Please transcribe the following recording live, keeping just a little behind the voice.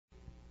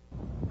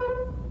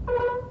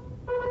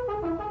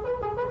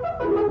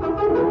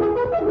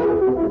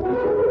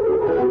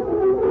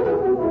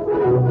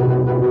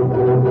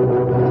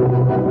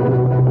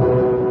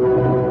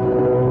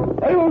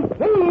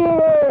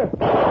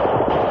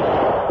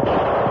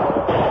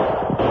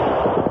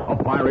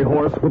fiery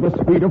horse with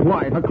the speed of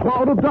light, a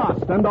cloud of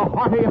dust, and a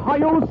hearty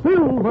hi-yo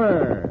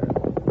silver.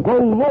 The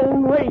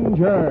Lone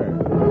Ranger.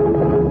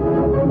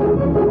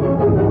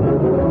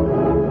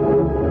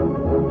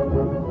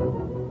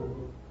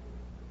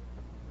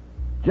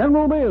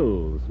 General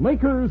Mills,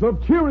 makers of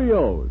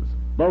Cheerios,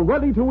 the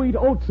ready-to-eat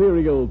oat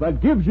cereal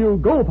that gives you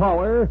go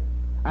power,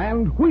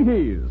 and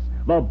Wheaties,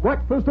 the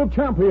breakfast of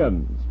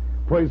champions,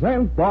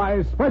 present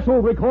by special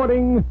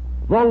recording,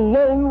 The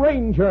Lone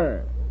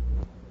Ranger.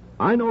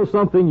 I know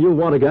something you'll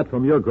want to get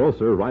from your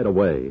grocer right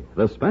away,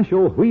 the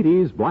special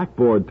Wheaties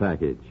Blackboard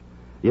package.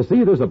 You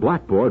see, there's a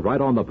blackboard right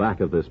on the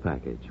back of this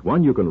package,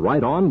 one you can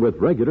write on with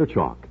regular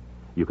chalk.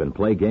 You can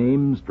play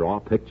games, draw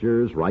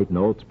pictures, write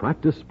notes,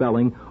 practice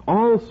spelling,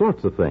 all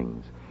sorts of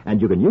things.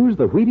 And you can use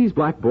the Wheaties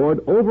Blackboard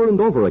over and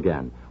over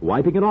again,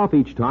 wiping it off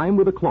each time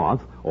with a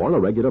cloth or a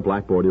regular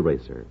blackboard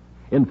eraser.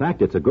 In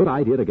fact, it's a good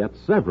idea to get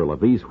several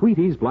of these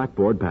Wheaties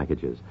Blackboard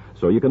packages,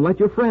 so you can let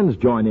your friends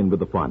join in with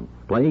the fun,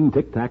 playing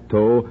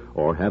tic-tac-toe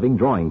or having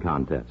drawing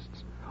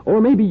contests.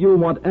 Or maybe you'll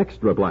want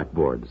extra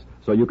blackboards,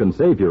 so you can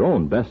save your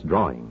own best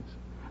drawings.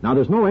 Now,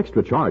 there's no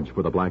extra charge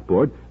for the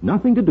blackboard,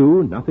 nothing to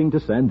do, nothing to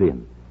send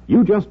in.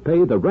 You just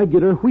pay the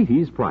regular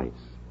Wheaties price.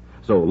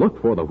 So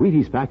look for the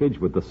Wheaties package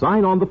with the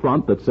sign on the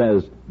front that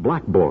says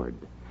Blackboard.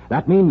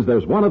 That means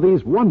there's one of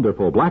these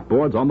wonderful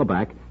blackboards on the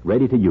back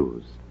ready to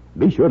use.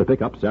 Be sure to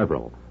pick up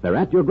several. They're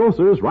at your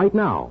grocer's right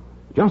now.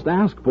 Just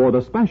ask for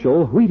the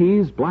special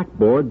Wheaties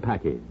Blackboard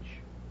package.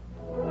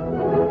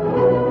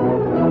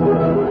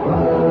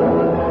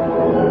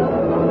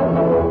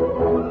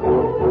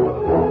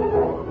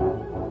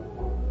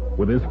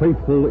 With his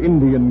faithful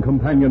Indian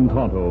companion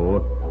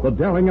Tonto, the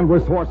daring and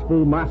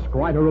resourceful masked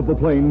rider of the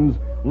plains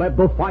led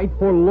the fight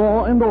for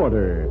law and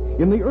order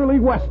in the early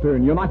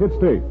western United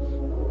States.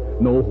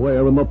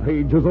 Nowhere in the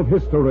pages of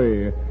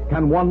history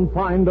can one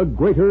find a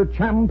greater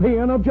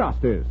champion of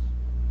justice.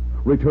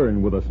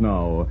 Return with us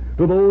now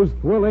to those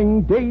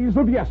thrilling days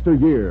of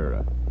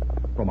yesteryear.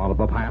 From out of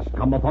the past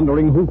come the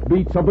thundering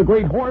hoofbeats of the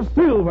great horse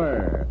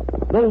Silver.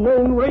 The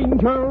Lone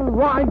Ranger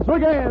rides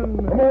again.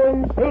 Come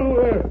on,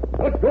 Silver.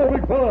 Let's go,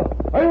 big fella.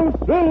 I'm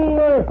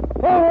Silver.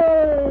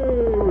 Hooray!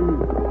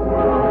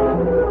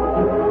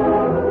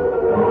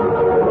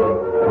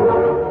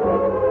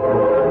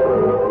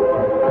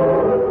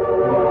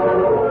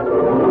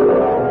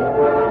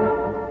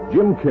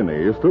 Jim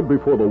Kinney stood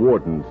before the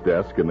warden's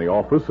desk in the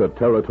office at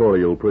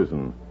Territorial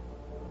Prison.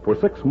 For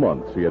 6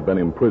 months, he had been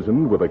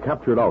imprisoned with a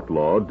captured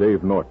outlaw,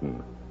 Dave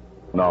Norton.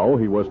 Now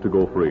he was to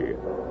go free.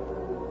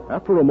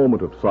 After a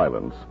moment of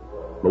silence,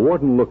 the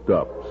warden looked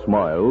up,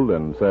 smiled,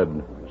 and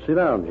said, "Sit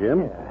down,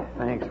 Jim."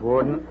 Thanks,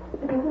 Warden.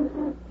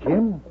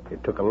 Jim,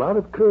 it took a lot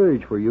of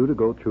courage for you to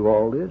go through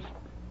all this,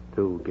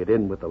 to get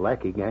in with the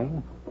lackey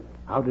gang.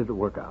 How did it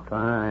work out?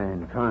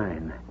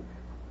 Fine.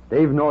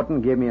 Dave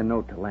Norton gave me a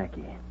note to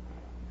Lackey.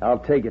 I'll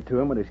take it to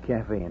him at his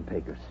cafe in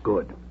Pecos.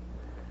 Good.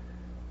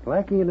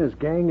 Lackey and his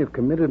gang have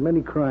committed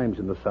many crimes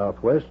in the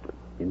Southwest,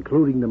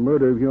 including the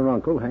murder of your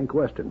uncle, Hank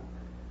Weston.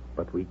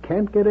 But we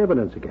can't get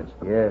evidence against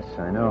them. Yes,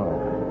 I know.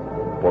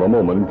 For a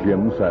moment,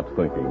 Jim sat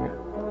thinking.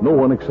 No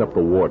one except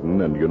the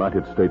warden and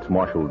United States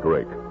Marshal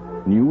Drake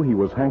knew he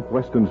was Hank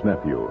Weston's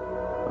nephew,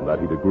 and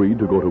that he'd agreed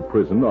to go to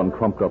prison on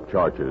trumped-up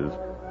charges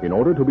in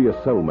order to be a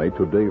cellmate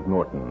to Dave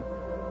Norton,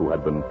 who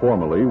had been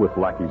formerly with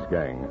Lackey's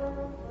gang.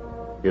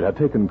 It had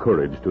taken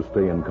courage to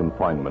stay in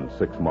confinement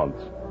 6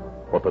 months,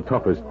 but the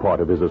toughest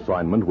part of his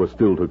assignment was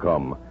still to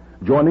come,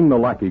 joining the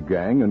Lackey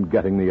gang and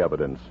getting the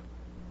evidence.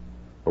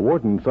 The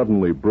warden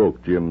suddenly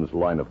broke Jim's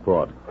line of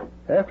thought.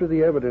 After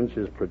the evidence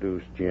is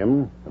produced,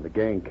 Jim, and the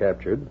gang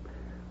captured,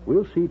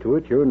 we'll see to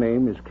it your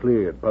name is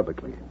cleared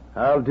publicly.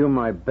 I'll do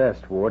my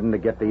best, Warden, to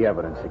get the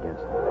evidence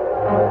against him.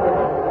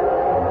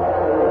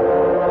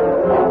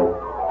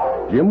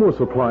 Jim was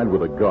supplied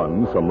with a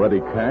gun, some ready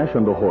cash,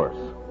 and a horse.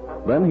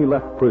 Then he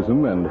left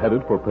prison and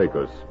headed for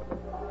Pecos.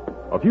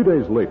 A few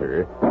days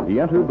later, he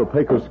entered the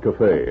Pecos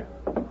Cafe.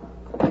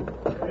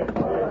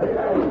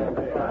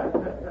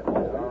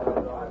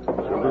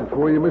 Something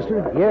for you,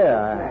 mister?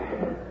 Yeah,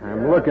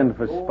 I'm looking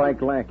for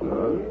Spike Lackey.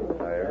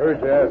 I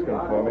heard you asking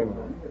for me.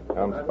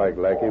 I'm Spike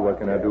Lackey. What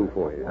can I do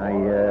for you?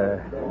 I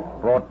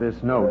brought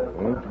this note.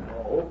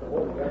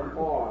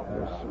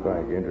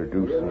 Spike,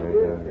 introduce me.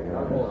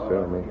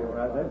 Sell me.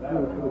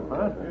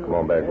 Come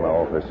on back to my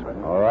office.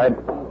 All right.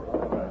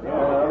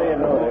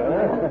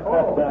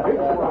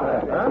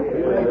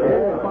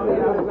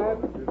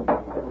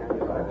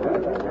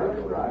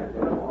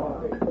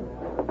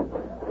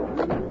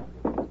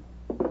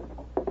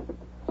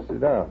 Sit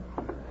down.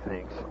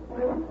 Thanks.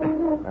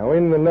 Now,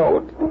 in the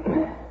note,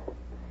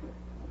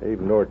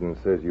 Dave Norton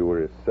says you were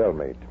his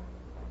cellmate,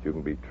 that you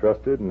can be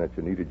trusted and that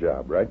you need a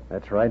job, right?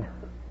 That's right.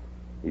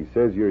 He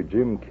says you're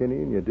Jim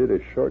Kinney and you did a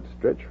short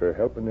stretch for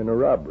helping in a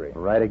robbery.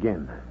 Right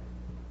again.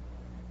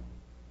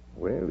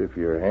 Well, if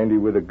you're handy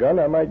with a gun,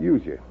 I might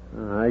use you.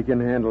 I can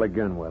handle a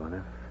gun well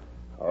enough.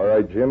 All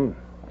right, Jim.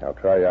 I'll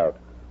try you out.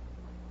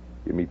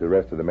 You meet the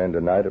rest of the men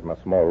tonight at my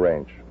small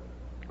ranch.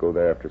 Go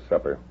there after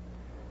supper.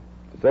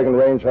 The second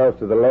range house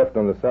to the left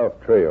on the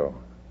south trail.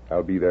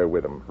 I'll be there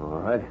with them.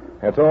 All right.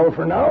 That's all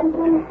for now.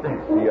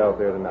 See you out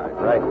there tonight.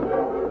 Right.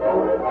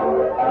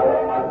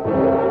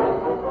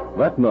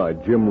 That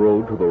night, Jim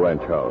rode to the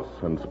ranch house,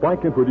 and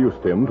Spike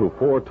introduced him to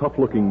 4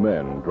 tough-looking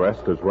men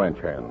dressed as ranch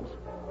hands.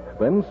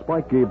 Then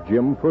Spike gave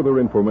Jim further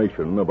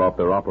information about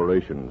their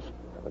operations.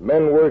 The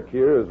men work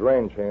here as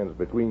ranch hands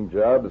between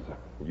jobs.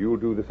 You'll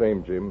do the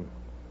same, Jim.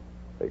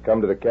 They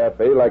come to the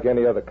cafe like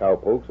any other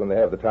cowpokes when they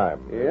have the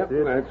time. Yep,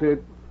 that's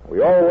it.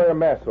 We all wear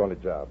masks on the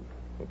job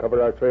and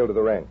cover our trail to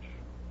the ranch.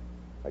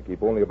 I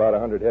keep only about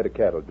 100 head of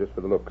cattle just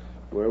for the looks.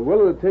 We're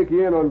willing to take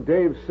you in on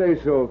Dave's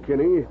say-so,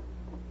 Kinney.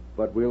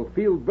 But we'll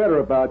feel better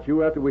about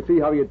you after we see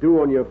how you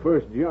do on your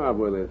first job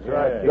with us.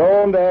 Right.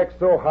 Don't act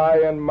so high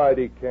and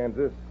mighty,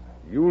 Kansas.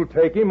 You'll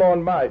take him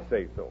on my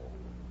say-so.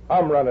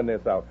 I'm running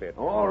this outfit.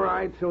 All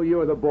right, so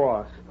you're the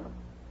boss.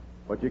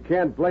 But you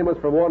can't blame us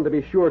for wanting to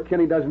be sure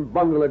Kinney doesn't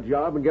bungle a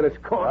job and get us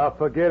caught.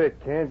 Forget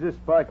it, Kansas.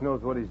 Spike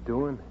knows what he's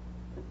doing.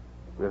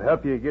 We'll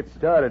help you get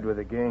started with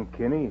the gang,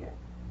 Kinney.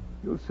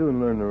 You'll soon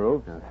learn the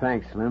ropes.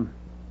 Thanks, Slim.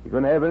 You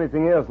going to have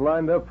anything else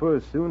lined up for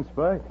us soon,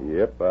 Spike?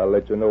 Yep, I'll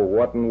let you know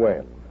what and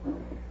when.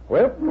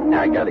 Well,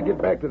 I got to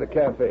get back to the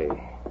cafe.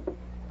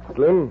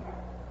 Slim,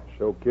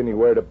 show Kinney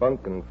where to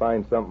bunk and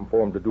find something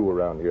for him to do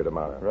around here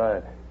tomorrow.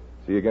 Right.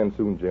 See you again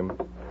soon, Jim.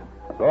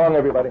 So long,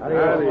 everybody. The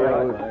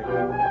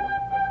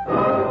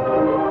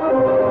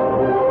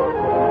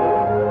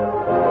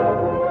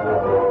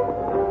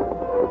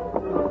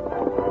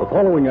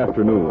following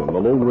afternoon, the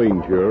Lone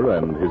Ranger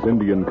and his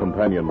Indian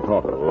companion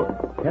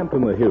Tonto camped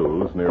in the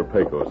hills near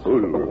Pecos.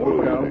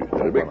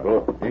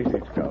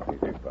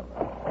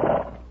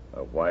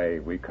 Why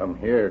we come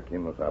here,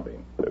 Kimosabe?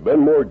 There have been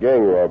more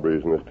gang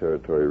robberies in this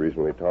territory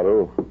recently,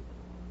 Tonto.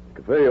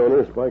 Cafe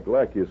owner Spike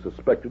Lackey is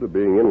suspected of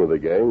being in with the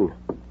gang.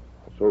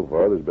 So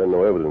far, there's been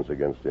no evidence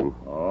against him.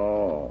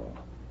 Oh.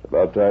 It's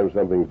about time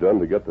something's done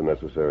to get the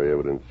necessary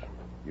evidence.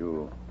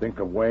 You think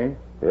of way?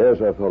 Yes,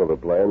 I've thought of a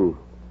plan.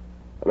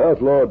 An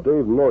outlaw,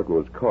 Dave Norton,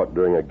 was caught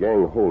during a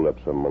gang holdup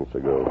some months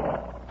ago.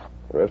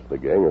 The rest of the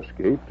gang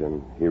escaped,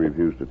 and he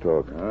refused to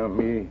talk.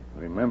 Me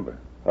remember.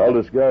 I'll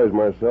disguise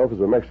myself as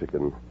a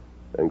Mexican,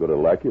 then go to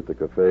Lackey at the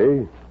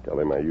cafe, tell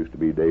him I used to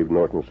be Dave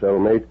Norton's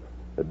cellmate,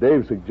 that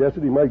Dave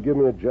suggested he might give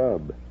me a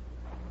job.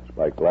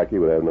 Spike Lackey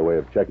would have no way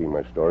of checking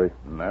my story.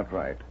 That's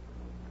right.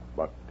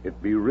 But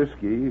it'd be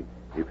risky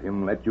if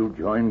him let you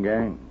join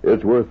gang.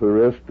 It's worth the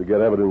risk to get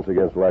evidence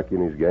against Lackey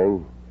and his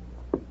gang.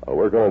 I'll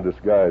work on a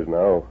disguise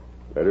now.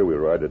 Later we'll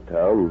ride to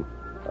town.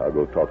 I'll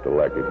go talk to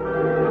Lackey.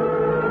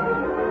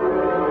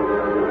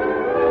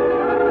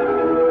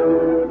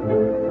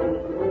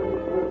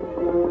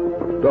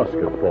 Dusk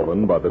had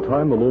fallen by the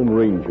time the Lone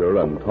Ranger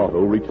and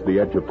Tonto reached the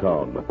edge of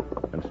town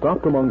and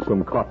stopped among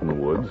some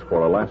cottonwoods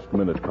for a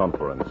last-minute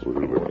conference.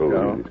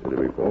 Tonto,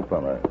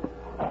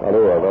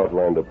 I've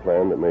outlined a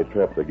plan that may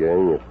trap the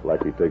gang if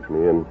Lackey takes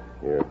me in.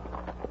 Here,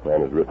 the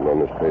plan is written on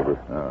this paper.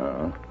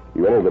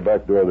 You enter the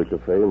back door of the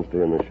cafe and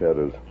stay in the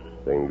shadows.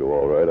 If things go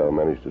all right, I'll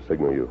manage to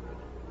signal you.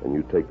 And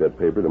you take that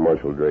paper to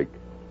Marshal Drake.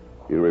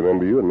 He'll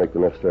remember you and make the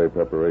necessary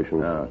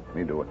preparations.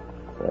 Me do it.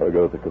 I'll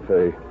go to the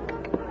cafe.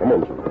 Come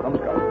on, sir. Come,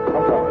 Scout.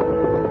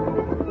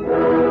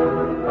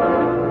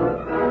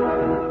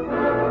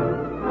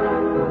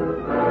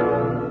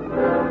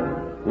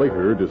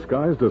 Later,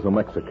 disguised as a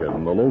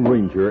Mexican, the Lone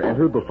Ranger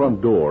entered the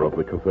front door of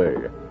the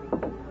cafe.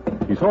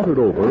 He sauntered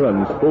over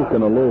and spoke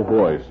in a low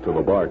voice to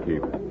the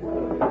barkeep.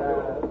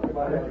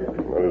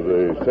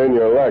 There's a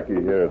Senor Lackey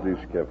here at this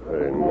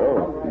cafe,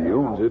 no? He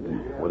owns it.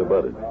 What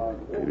about it?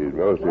 It is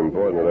most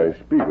important that I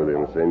speak with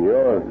him,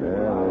 Senor.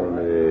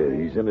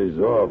 He's in his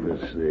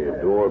office, the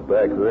door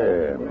back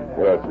there.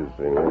 Gracias,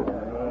 Senor.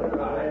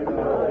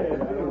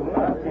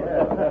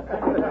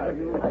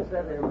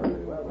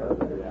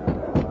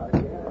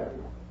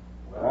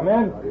 Come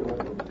in.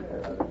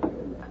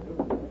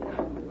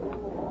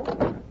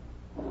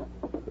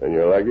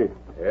 Senor Lackey?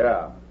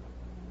 Yeah.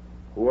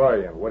 Who are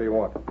you? What do you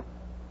want?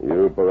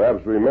 You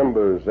perhaps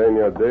remember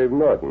Senor Dave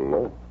Norton,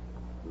 no?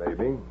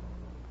 Maybe.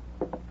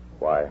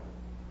 Why?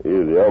 He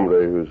is the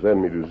hombre who sent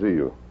me to see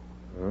you.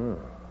 Oh,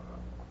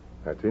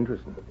 that's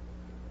interesting.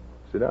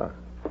 Sit down.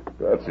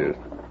 Gracias.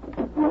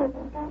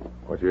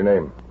 What's your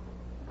name?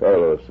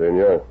 Carlos,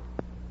 Senor.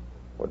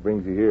 What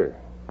brings you here?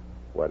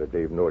 Why did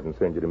Dave Norton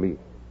send you to me?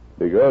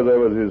 Because I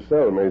was his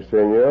cellmate,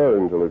 Senor,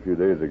 until a few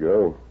days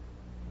ago.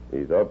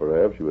 He thought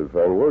perhaps you would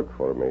find work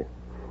for me.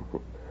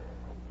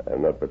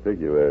 I'm not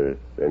particular,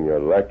 Senor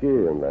Lackey,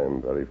 and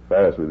I'm very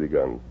fast with the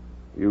gun.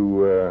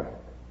 You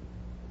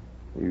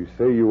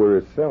say you were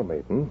his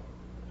cellmate, hmm?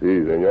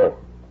 Si, Senor.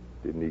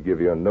 Didn't he give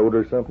you a note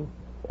or something?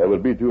 That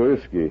would be too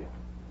risky.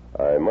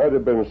 I might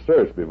have been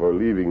searched before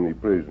leaving the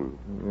prison.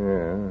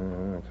 Yeah,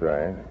 that's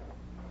right.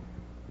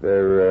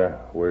 There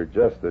were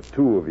just the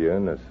two of you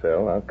in the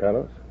cell, huh,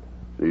 Carlos?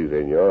 Si,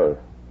 Senor.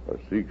 For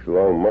 6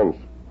 long months.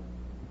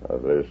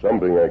 If there's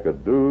something I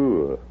could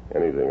do,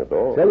 anything at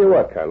all. Tell you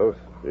what, Carlos.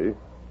 Si?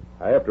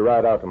 I have to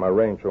ride out to my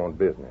ranch on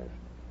business.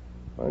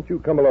 Why don't you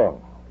come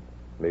along?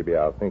 Maybe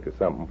I'll think of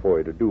something for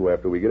you to do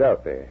after we get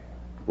out there.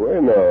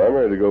 Bueno, I'm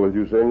ready to go with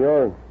you,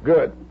 senor.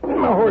 Good.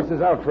 My horse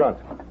is out front.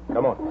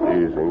 Come on.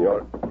 Si,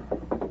 senor.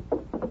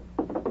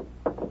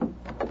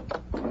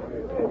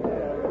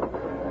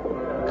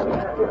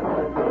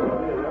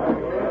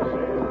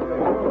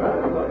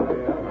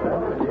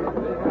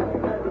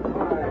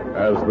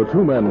 As the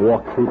two men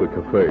walked through the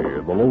cafe,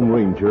 the Lone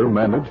Ranger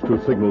managed to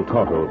signal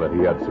Tonto that he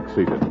had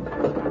succeeded.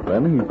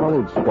 Then he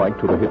followed Spike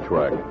to the hitch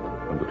rack,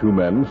 and the two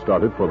men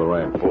started for the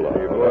ranch. Hold on.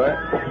 Hey, boy.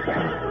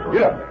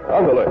 Get up.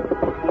 On the left.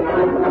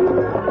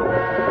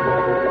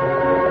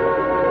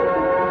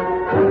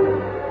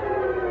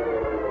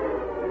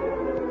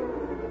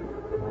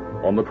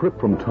 On the trip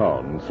from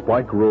town,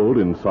 Spike rode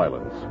in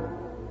silence.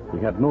 He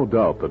had no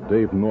doubt that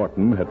Dave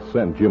Norton had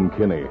sent Jim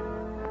Kinney.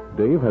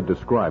 Dave had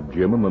described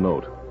Jim in the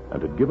note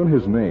and had given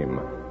his name,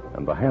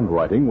 and the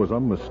handwriting was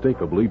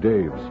unmistakably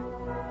Dave's.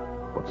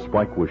 But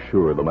Spike was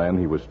sure the man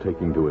he was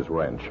taking to his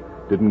ranch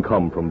didn't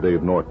come from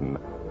Dave Norton,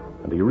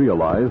 and he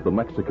realized the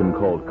Mexican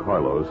called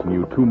Carlos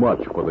knew too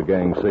much for the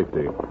gang's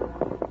safety.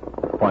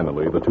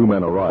 Finally, the two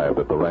men arrived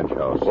at the ranch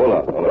house. Hold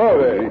on.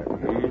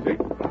 Easy.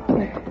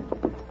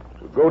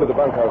 We'll go to the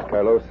bunkhouse,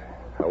 Carlos.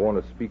 I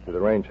want to speak to the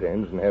ranch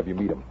hands and have you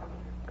meet them.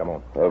 Come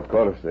on. Of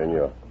course,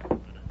 senor.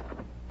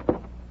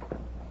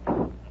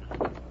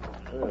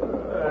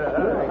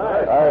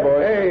 Hi,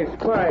 boys. Hey,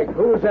 Spike,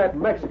 who's that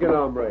Mexican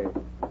hombre?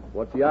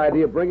 What's the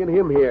idea of bringing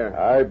him here?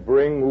 I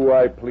bring who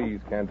I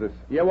please, Kansas.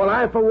 Yeah, well,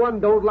 I, for one,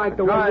 don't like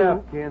the way Dry you...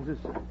 up, Kansas.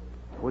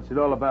 What's it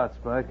all about,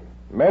 Spike?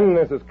 Men,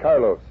 this is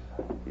Carlos.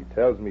 He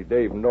tells me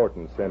Dave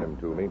Norton sent him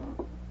to me.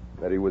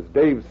 That he was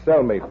Dave's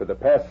cellmate for the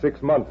past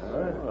 6 months.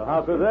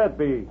 How could that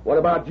be? What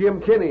about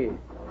Jim Kinney?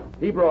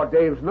 He brought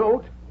Dave's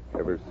note.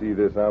 Ever see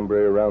this hombre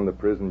around the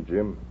prison,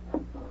 Jim?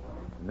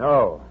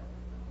 No.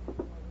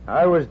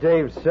 I was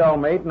Dave's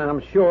cellmate, and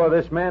I'm sure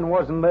this man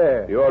wasn't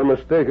there. You're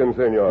mistaken,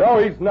 senor. No,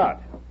 he's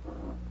not.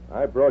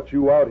 I brought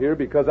you out here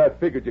because I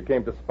figured you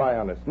came to spy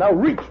on us. Now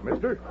reach,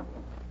 mister.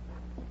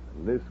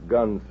 And this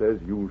gun says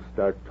you'll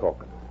start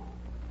talking.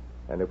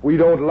 And if we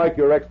don't like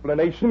your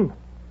explanation,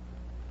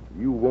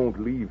 you won't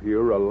leave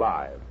here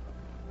alive.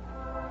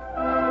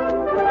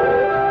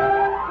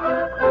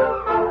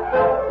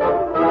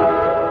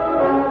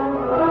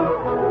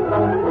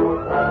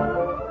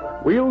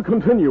 We'll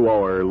continue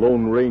our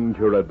Lone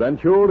Ranger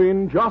adventure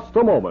in just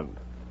a moment.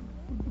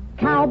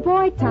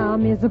 Cowboy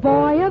Tom is a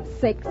boy of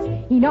 6.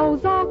 He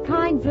knows all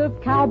kinds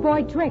of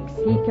cowboy tricks.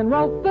 He can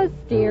rope a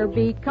steer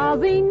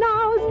because he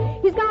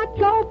knows he's got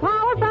go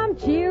power from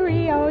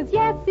Cheerios.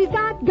 Yes, he's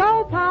got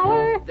go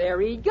power. There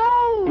he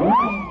goes.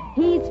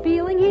 He's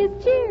feeling his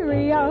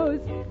Cheerios.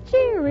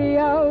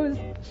 Cheerios.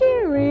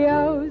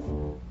 Cheerios.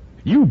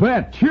 You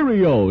bet,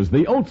 Cheerios,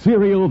 the oat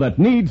cereal that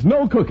needs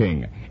no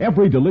cooking.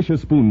 Every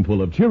delicious spoonful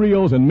of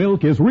Cheerios and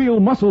milk is real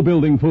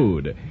muscle-building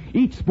food.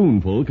 Each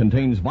spoonful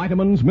contains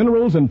vitamins,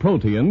 minerals, and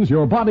proteins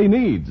your body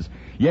needs.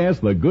 Yes,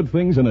 the good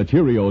things in a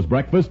Cheerios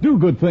breakfast do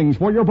good things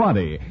for your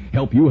body.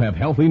 Help you have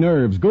healthy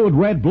nerves, good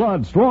red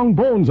blood, strong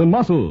bones, and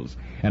muscles.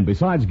 And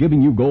besides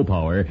giving you go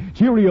power,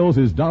 Cheerios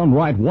is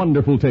downright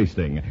wonderful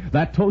tasting.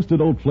 That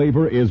toasted oat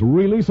flavor is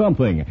really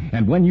something.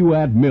 And when you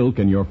add milk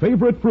and your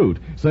favorite fruit,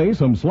 say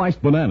some sliced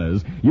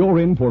bananas, you're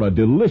in for a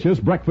delicious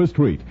breakfast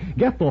treat.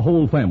 Get the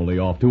whole family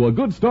off to a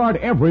good start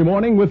every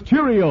morning with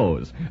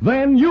Cheerios.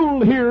 Then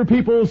you'll hear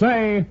people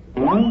say,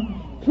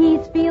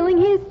 He's feeling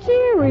his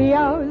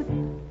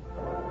Cheerios.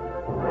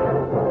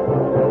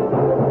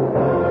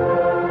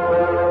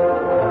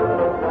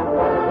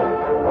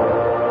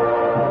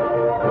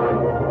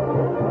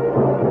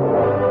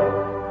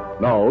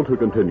 Now to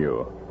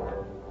continue.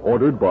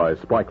 Ordered by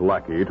Spike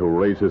Lackey to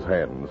raise his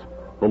hands,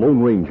 the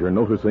Lone Ranger,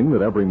 noticing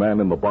that every man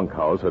in the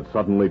bunkhouse had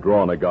suddenly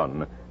drawn a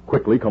gun,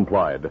 quickly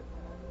complied.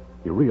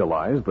 He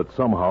realized that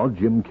somehow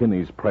Jim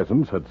Kinney's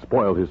presence had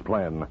spoiled his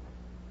plan.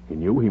 He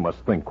knew he must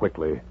think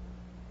quickly.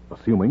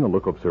 Assuming a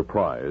look of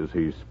surprise,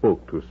 he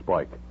spoke to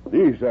Spike.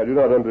 This I do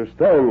not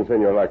understand,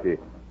 Senor Lackey.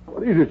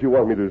 What is it you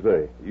want me to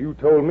say? You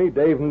told me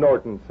Dave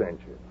Norton sent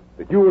you.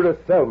 That you were a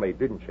cellmate,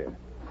 didn't you?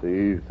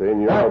 Si,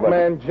 senor. That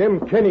man, Jim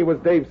Kinney, was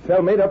Dave's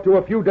cellmate up to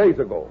a few days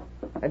ago.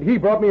 And he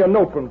brought me a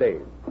note from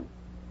Dave.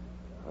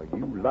 Now,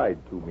 you lied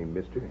to me,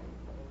 mister.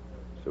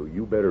 So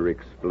you better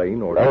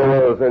explain or...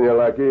 No, Senor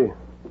Lackey.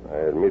 I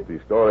admit the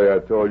story I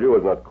told you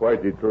was not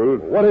quite the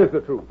truth. What is the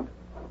truth?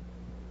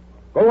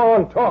 Go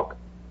on, talk.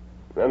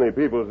 Many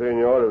people,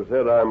 senor, have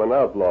said I'm an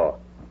outlaw.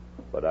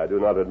 But I do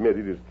not admit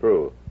it is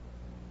true.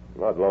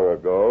 Not long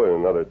ago,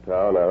 in another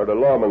town, I heard a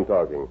lawman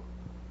talking.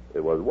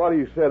 It was what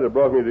he said that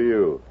brought me to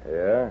you.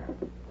 Yeah?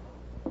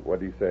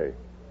 What'd he say?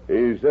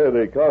 He said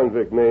a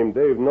convict named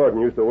Dave Norton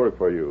used to work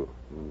for you.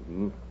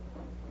 Mm-hmm.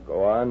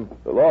 Go on.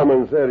 The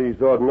lawman said he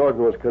thought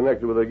Norton was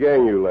connected with a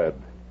gang you led.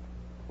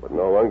 But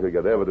no one could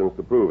get evidence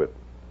to prove it.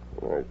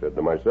 I said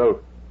to myself,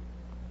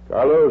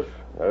 Carlos,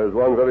 there's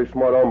one very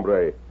smart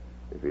hombre,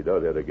 if he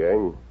does have a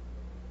gang.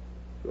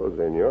 So,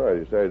 senor,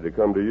 I decided to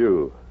come to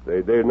you.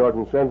 Say Dave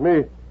Norton sent me,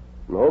 and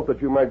hope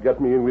that you might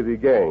get me in with the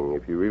gang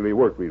if you really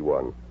worked with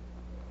one.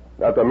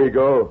 That,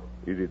 amigo,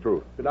 Easy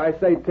truth. Did I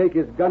say take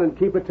his gun and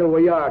keep it till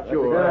we are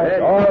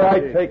sure? All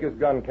right, take his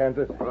gun,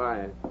 Kansas.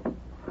 Right.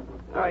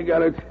 I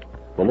got it.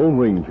 The Lone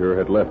Ranger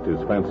had left his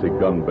fancy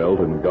gun belt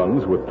and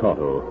guns with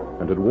Tonto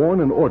and had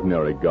worn an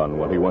ordinary gun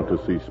when he went to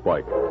see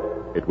Spike.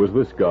 It was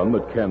this gun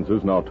that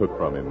Kansas now took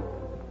from him.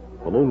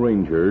 The Lone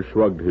Ranger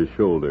shrugged his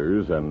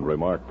shoulders and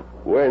remarked,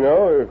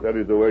 Bueno, if that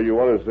is the way you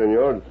want it,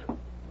 senors,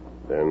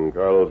 then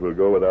Carlos will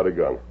go without a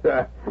gun.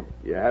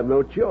 You have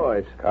no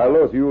choice.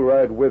 Carlos, you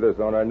ride with us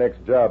on our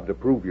next job to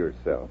prove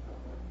yourself.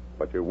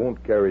 But you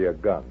won't carry a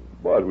gun.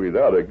 But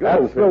without a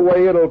gun... That's the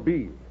way it'll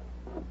be.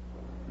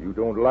 You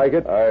don't like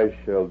it? I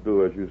shall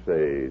do as you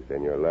say,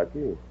 Senor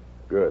Lackey.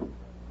 Good.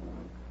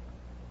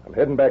 I'm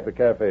heading back to the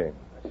cafe.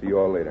 See you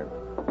all later.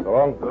 So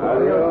long.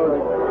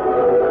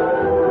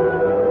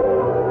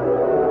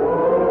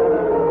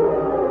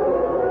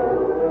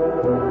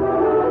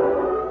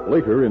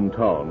 Later in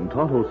town,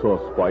 Tonto saw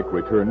Spike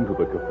return to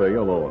the cafe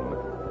alone.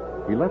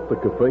 He left the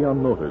cafe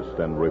unnoticed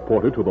and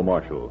reported to the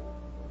marshal.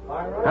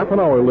 Half an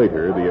hour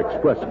later, the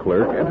express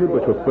clerk entered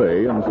the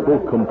cafe and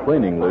spoke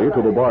complainingly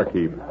to the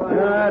barkeep.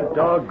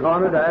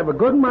 Doggone it. I have a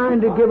good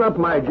mind to give up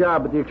my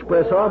job at the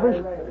express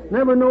office.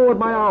 Never know what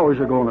my hours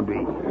are going to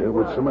be.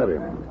 What's the matter?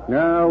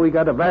 Now, we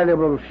got a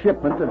valuable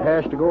shipment that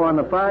has to go on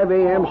the 5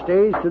 a.m.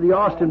 stage to the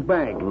Austin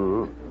Bank.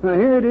 Now,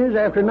 here it is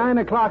after 9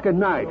 o'clock at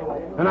night,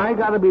 and I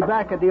got to be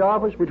back at the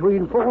office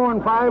between 4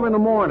 and 5 in the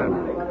morning.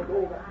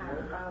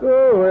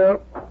 Oh,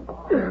 well,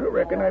 I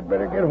reckon I'd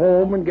better get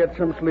home and get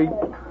some sleep.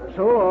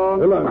 So long.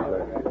 So long,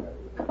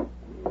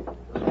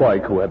 sir.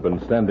 Spike, who had been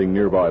standing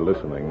nearby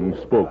listening,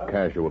 spoke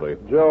casually.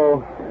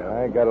 Joe,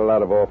 I got a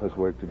lot of office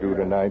work to do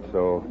tonight,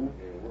 so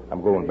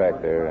I'm going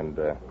back there, and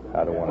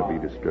I don't want to be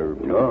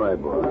disturbed. All right,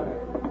 boy.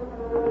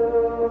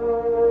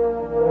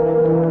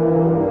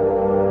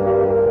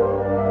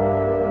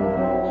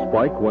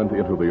 Spike went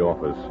into the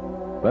office.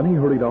 Then he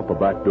hurried out the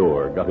back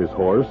door, got his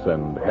horse,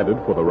 and headed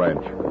for the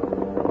ranch.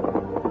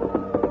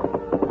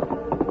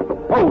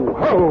 Ho,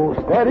 ho,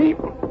 steady.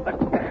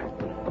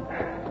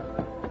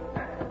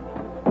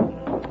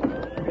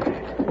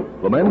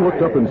 The men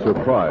looked up in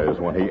surprise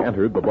when he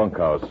entered the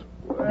bunkhouse.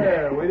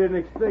 Well, we didn't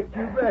expect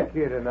you back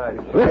here tonight.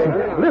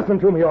 Listen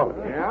to me,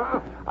 officer.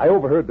 Yeah? I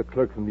overheard the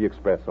clerk from the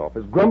express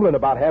office grumbling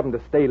about having to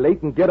stay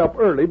late and get up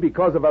early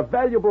because of a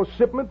valuable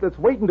shipment that's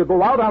waiting to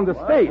go out on the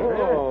stage.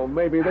 Oh,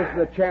 maybe this is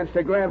a chance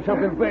to grab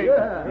something big.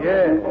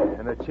 Yeah,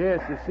 and a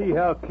chance to see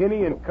how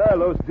Kenny and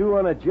Carlos do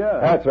on a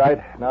job. That's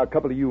right. Now, a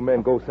couple of you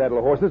men go saddle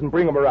the horses and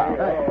bring them around.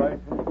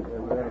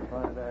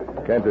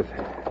 Kansas,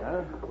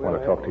 I want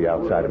to talk to you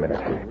outside a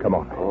minute. Come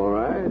on. All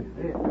right.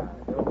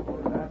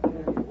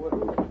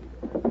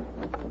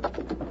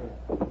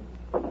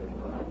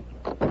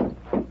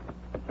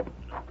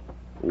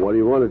 What do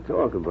you want to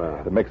talk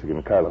about? The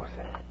Mexican Carlos.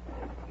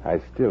 I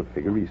still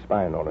figure he's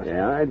spying on us.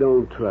 Yeah, I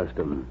don't trust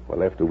him.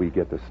 Well, after we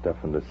get the stuff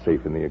from the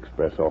safe in the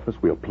express office,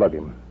 we'll plug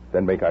him,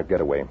 then make our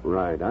getaway.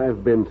 Right.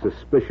 I've been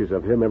suspicious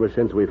of him ever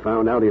since we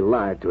found out he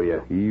lied to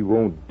you. He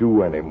won't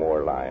do any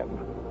more lying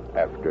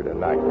after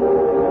tonight.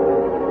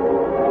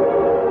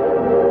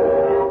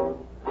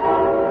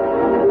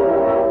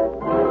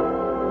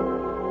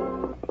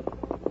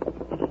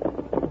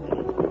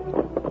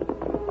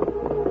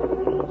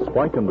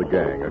 Spike and the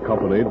gang,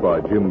 accompanied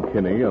by Jim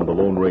Kinney and the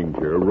Lone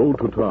Ranger, rode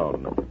to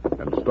town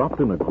and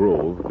stopped in a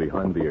grove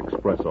behind the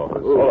express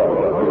office.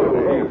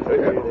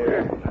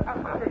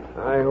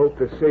 I hope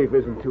the safe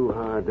isn't too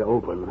hard to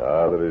open.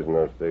 There is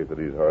no safe that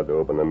is hard to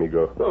open,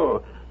 amigo.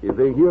 Oh, you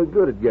think you're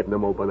good at getting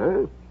them open,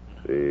 huh?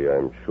 See,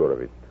 I'm sure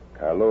of it.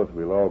 Carlos,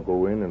 we'll all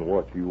go in and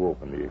watch you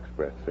open the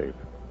express safe.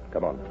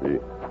 Come on. See.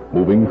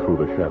 Moving through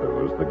the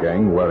shadows, the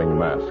gang wearing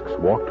masks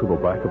walked to the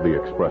back of the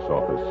express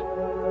office.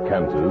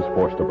 Kansas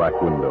forced a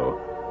back window,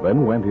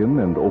 then went in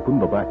and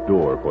opened the back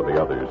door for the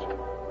others.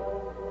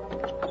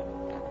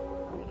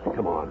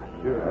 Come on.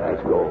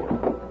 Let's go.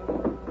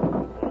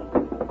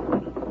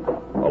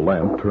 A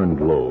lamp turned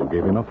low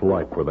gave enough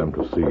light for them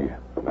to see.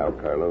 Now,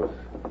 Carlos,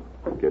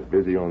 get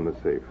busy on the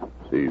safe.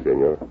 See,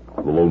 senor.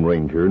 The Lone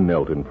Ranger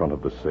knelt in front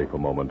of the safe a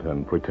moment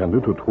and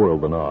pretended to twirl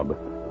the knob.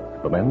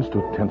 The men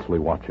stood tensely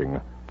watching,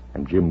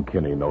 and Jim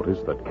Kinney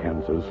noticed that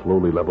Kansas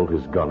slowly leveled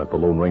his gun at the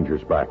Lone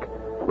Ranger's back,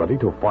 ready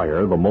to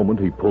fire the moment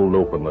he pulled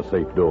open the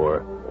safe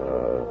door.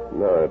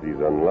 Now it is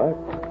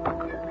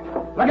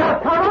unlocked. Look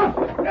out,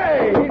 Carlos!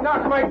 Hey, he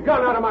knocked my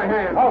gun out of my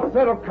hand. I'll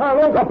settle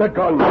Carlos. Drop that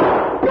gun.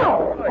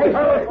 No! Hey,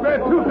 Carlos, grab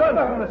 2 guns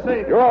from the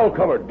safe. You're all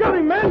covered. Got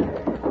him, men!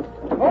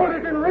 Hold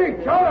it in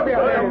reach, all of you.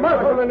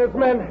 Marshal and his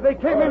men, they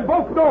came in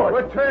both doors.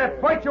 We're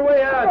trapped. Fight your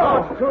way out.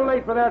 Oh, it's too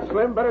late for that,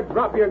 Slim. Better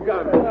drop your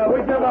gun.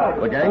 We give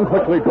up. The gang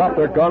quickly dropped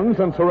their guns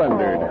and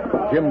surrendered.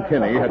 Jim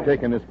Kinney had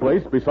taken his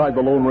place beside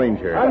the Lone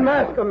Ranger.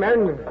 Unmask the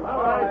men.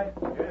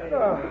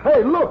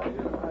 Hey, look!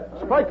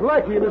 Spike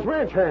Lackey and his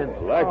ranch hand.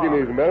 Lackey and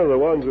his men are the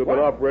ones who have been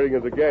operating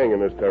as a gang in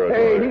this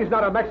territory. Hey, he's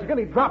not a Mexican.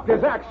 He dropped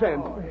his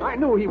accent. I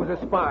knew he was a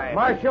spy.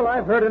 Marshal,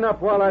 I've heard enough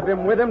while I've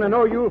been with him to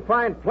know you'll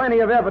find plenty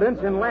of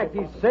evidence in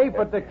Lackey's safe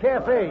at the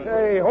cafe.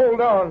 Hey,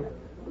 hold on.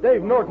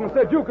 Dave Norton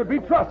said you could be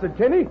trusted,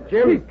 Kenny.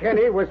 Jim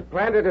Kenny was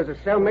planted as a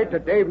cellmate to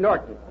Dave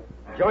Norton.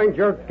 joined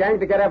your gang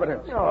to get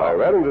evidence. I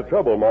ran into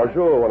trouble,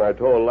 Marshal, when I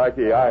told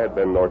Lackey I had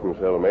been Norton's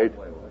cellmate.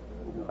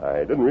 I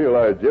didn't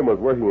realize Jim was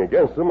working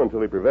against him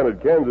until he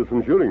prevented Kansas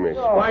from shooting me.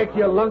 Spike,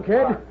 you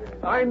lunkhead.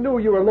 I knew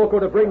you were loco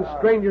to bring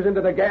strangers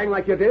into the gang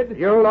like you did.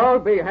 You'll all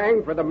be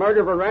hanged for the murder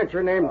of a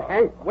rancher named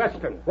Hank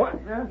Weston. What?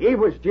 He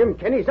was Jim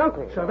Kinney's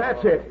uncle. So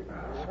that's it.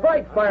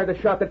 Spike fired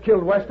the shot that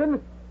killed Weston.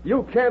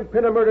 You can't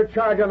pin a murder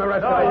charge on the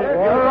rest of us.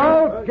 You're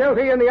all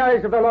guilty in the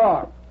eyes of the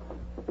law.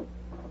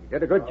 You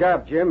did a good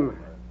job, Jim.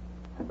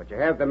 But you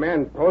have the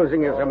man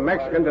posing as a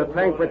Mexican to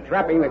thank for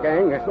trapping the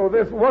gang. So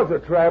this was a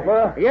trap,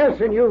 huh? Yes,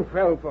 and you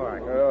fell for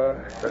it.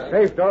 The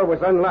safe door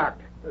was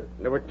unlocked.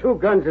 There were 2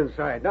 guns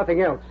inside,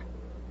 nothing else.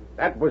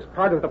 That was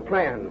part of the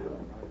plan.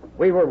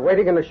 We were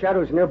waiting in the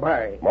shadows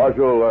nearby.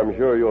 Marshal, I'm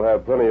sure you'll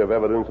have plenty of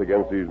evidence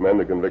against these men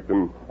to convict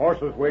them.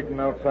 Horses waiting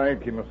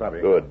outside,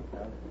 Kimosabe. Good.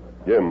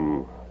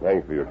 Jim,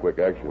 thanks for your quick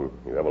action.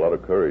 You have a lot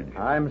of courage.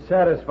 I'm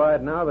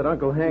satisfied now that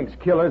Uncle Hank's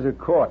killers are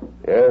caught.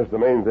 Yes, the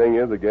main thing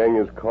is the gang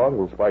is caught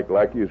and Spike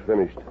Lackey is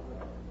finished.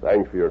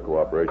 Thanks for your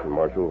cooperation,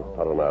 Marshal.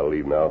 Tonto and I'll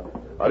leave now.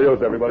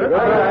 Adios, everybody.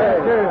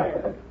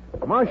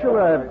 Marshal,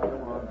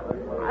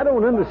 I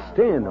don't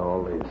understand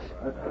all this.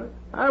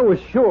 I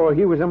was sure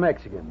he was a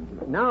Mexican.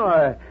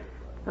 Now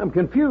I'm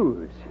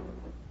confused.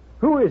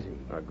 Who is he?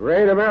 A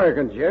great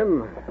American,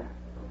 Jim.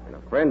 And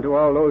a friend to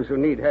all those who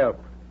need help.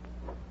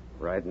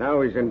 Right now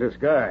he's in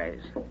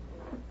disguise.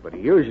 But he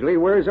usually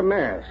wears a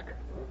mask.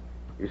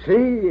 You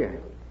see,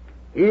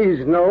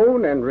 he's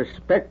known and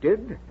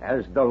respected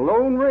as the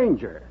Lone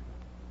Ranger.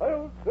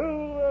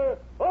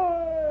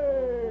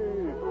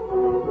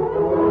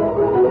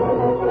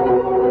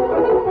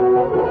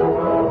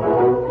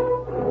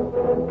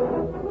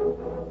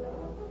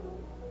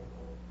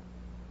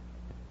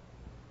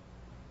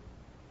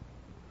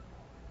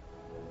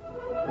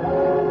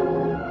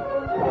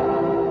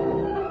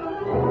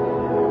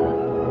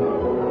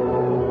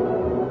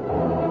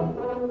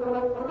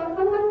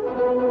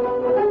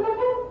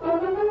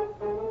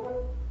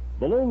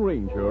 The Lone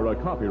Ranger, a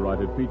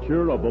copyrighted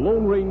feature of the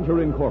Lone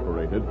Ranger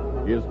Incorporated,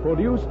 is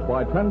produced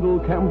by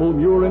Trendle Campbell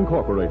Muir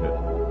Incorporated.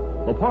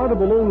 The part of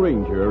the Lone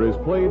Ranger is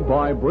played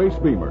by Brace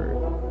Beamer.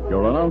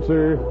 Your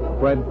announcer,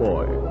 Fred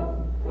Foy.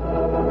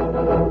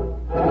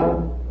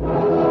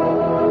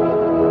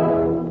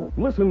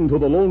 Listen to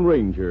The Lone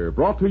Ranger,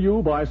 brought to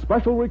you by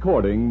special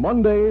recording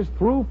Mondays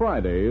through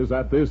Fridays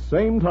at this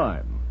same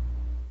time.